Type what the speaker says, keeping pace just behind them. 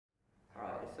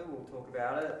we'll talk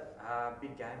about it.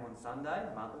 Big game on Sunday,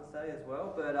 Mother's Day as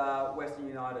well. But Western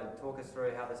United, talk us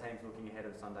through how the team's looking ahead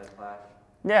of Sunday's clash.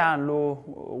 Yeah, and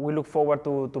we look forward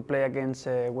to play against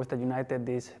Western United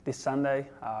this Sunday.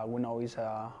 We know it's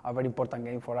a very important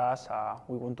game for us.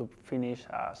 We want to finish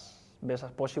as best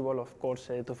as possible. Of course,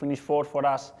 to finish fourth for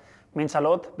us means a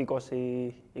lot because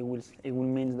it will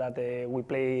mean that we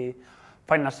play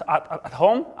finals at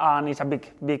home, and it's a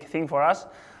big thing for us.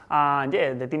 And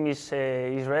yeah, the team is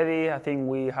ready. I think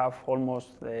we have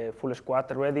almost the full squad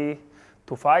ready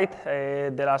to fight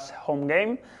the last home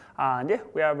game. And yeah,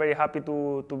 we are very happy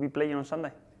to be playing on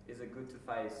Sunday. Is it good to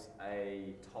face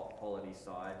a top quality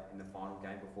side in the final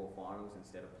game before finals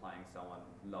instead of playing someone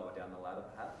lower down the ladder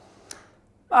perhaps?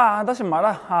 Doesn't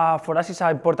matter. For us, it's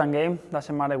an important game.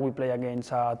 Doesn't matter if we play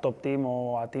against a top team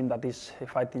or a team that is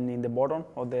fighting in the bottom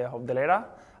of the ladder.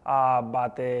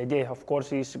 But yeah, of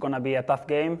course, it's going to be a tough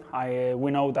game. We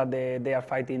know that they are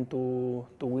fighting to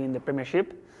win the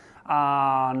Premiership.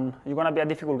 And it's going to be a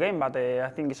difficult game, but I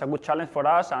think it's a good challenge for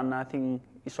us, and I think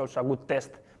it's also a good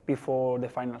test before the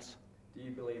finals. Do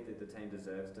you believe that the team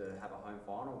deserves to have a home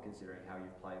final, considering how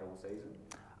you've played all season?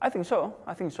 I think so.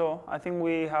 I think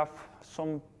we have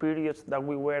some periods that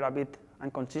we were a bit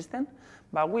inconsistent,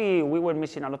 but we were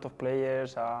missing a lot of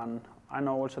players, and I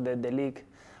know also that the league.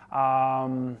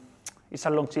 It's a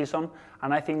long season,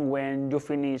 and I think when you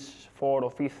finish 4th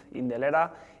or 5th in the ladder,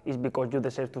 it's because you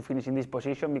deserve to finish in this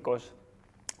position, because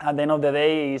at the end of the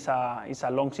day, it's a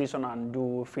long season and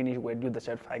you finish where you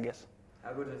deserve, I guess.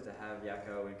 How good is it to have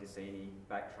Jaco and Cassini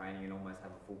back training and almost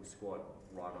have a full squad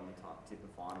right on the tip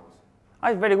of finals?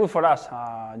 It's very good for us.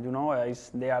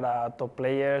 They are top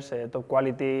players, top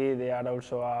quality. They are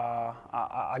also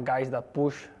guys that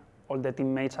push all the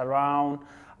teammates around.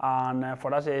 And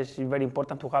for us, it's very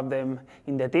important to have them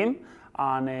in the team.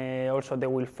 And also they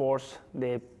will force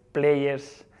the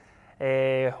players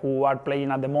who are playing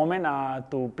at the moment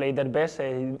to play their best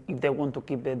if they want to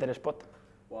keep their spot.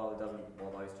 While those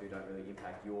two don't really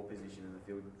impact your position in the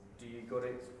field, do you got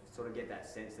to sort of get that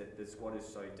sense that the squad is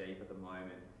so deep at the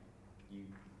moment, you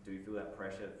do feel that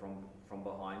pressure from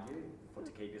behind you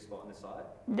to keep your spot on the side?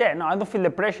 Yeah, no, I don't feel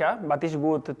the pressure, but it's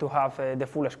good to have the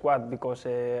full squad, because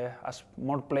as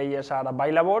more players are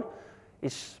available,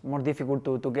 it's more difficult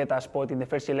to get a spot in the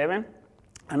first 11.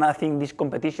 And I think this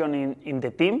competition in the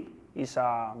team is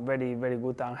a very, very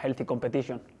good and healthy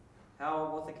competition.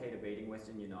 What's the key to beating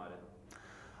Western United?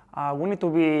 We need to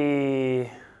be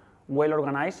well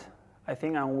organized, I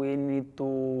think, and we need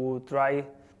to try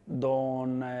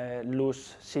don't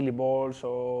lose silly balls,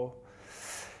 or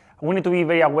we need to be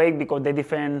very awake because they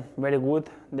defend very good.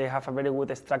 They have a very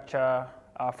good structure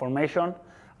formation,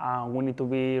 and we need to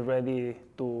be ready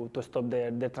to stop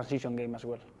the transition game as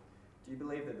well. Do you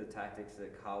believe that the tactics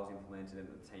that Carl's implemented and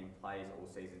the team plays all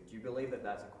season, do you believe that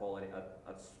that's a quality,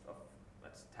 a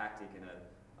tactic and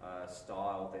a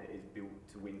style that is built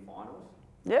to win finals?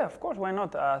 Yeah, of course, why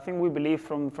not? I think we believe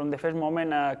from the first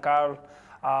moment Carl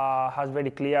has very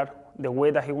clear the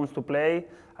way that he wants to play.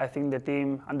 I think the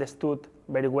team understood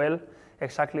very well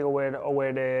exactly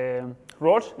our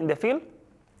roles in the field.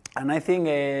 And I think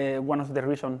one of the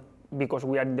reasons, because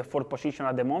we are in the 4th position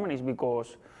at the moment, is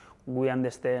because we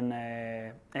understand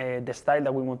the style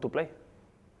that we want to play.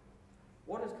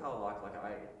 What does Carl like?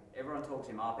 Everyone talks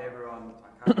him up.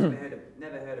 I've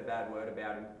never heard a bad word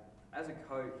about him. As a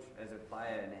coach, as a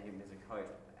player, and him as a coach,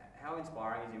 how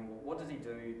inspiring is him? What does he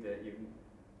do that you've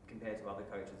compared to other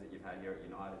coaches that you've had here at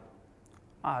United?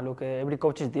 Look, every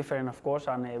coach is different, of course,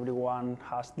 and everyone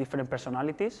has different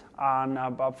personalities.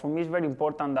 But for me, it's very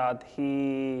important that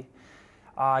he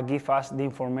gives us the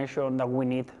information that we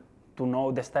need to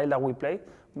know the style that we play,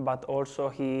 but also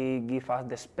he gives us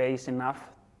the space enough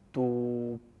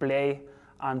to play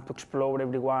and to explore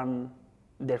everyone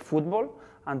their football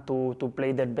and to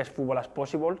play their best football as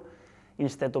possible,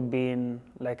 instead of being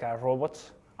like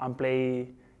robots and play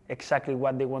exactly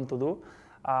what they want to do.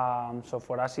 So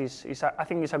for us, I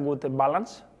think it's a good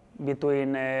balance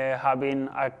between having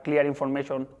a clear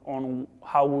information on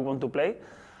how we want to play,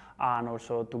 and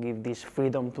also to give this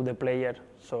freedom to the player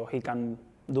so he can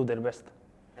do their best.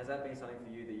 Has that been something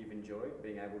for you that you've enjoyed,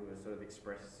 being able to sort of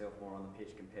express yourself more on the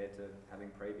pitch compared to having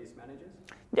previous managers?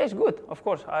 Yeah, it's good, of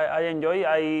course. I enjoy.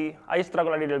 I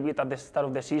struggle a little bit at the start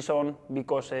of the season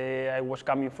because I was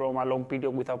coming from a long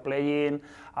period without playing.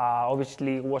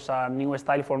 Obviously, it was a new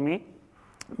style for me.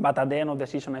 But at the end of the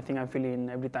season, I think I'm feeling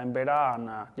every time better, and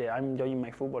I'm enjoying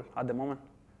my football at the moment.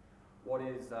 What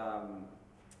is the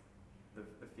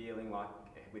feeling like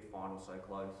with finals so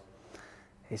close?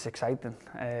 It's exciting.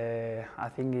 I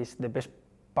think it's the best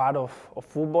part of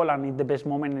football, and it's the best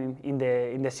moment in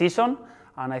the season.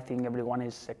 and I think everyone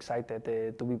is excited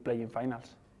to be playing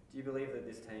finals. Do you believe that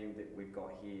this team that we've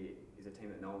got here is a team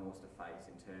that no one wants to face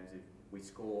in terms of we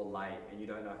score late and you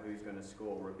don't know who's going to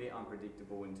score? We're a bit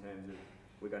unpredictable in terms of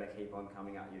we're going to keep on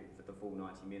coming at you for the full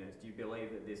 90 minutes. Do you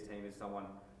believe that this team is someone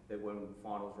that when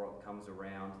finals comes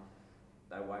around,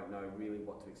 they won't know really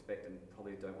what to expect and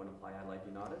probably don't want to play Adelaide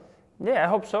United? Yeah, I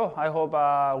hope so. I hope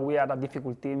we are a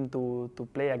difficult team to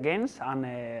play against, and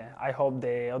I hope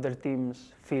the other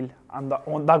teams feel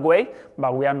on that way,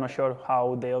 but we are not sure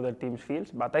how the other teams feel.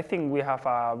 But I think we have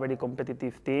a very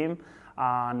competitive team,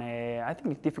 and I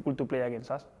think it's difficult to play against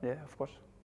us, yeah, of course.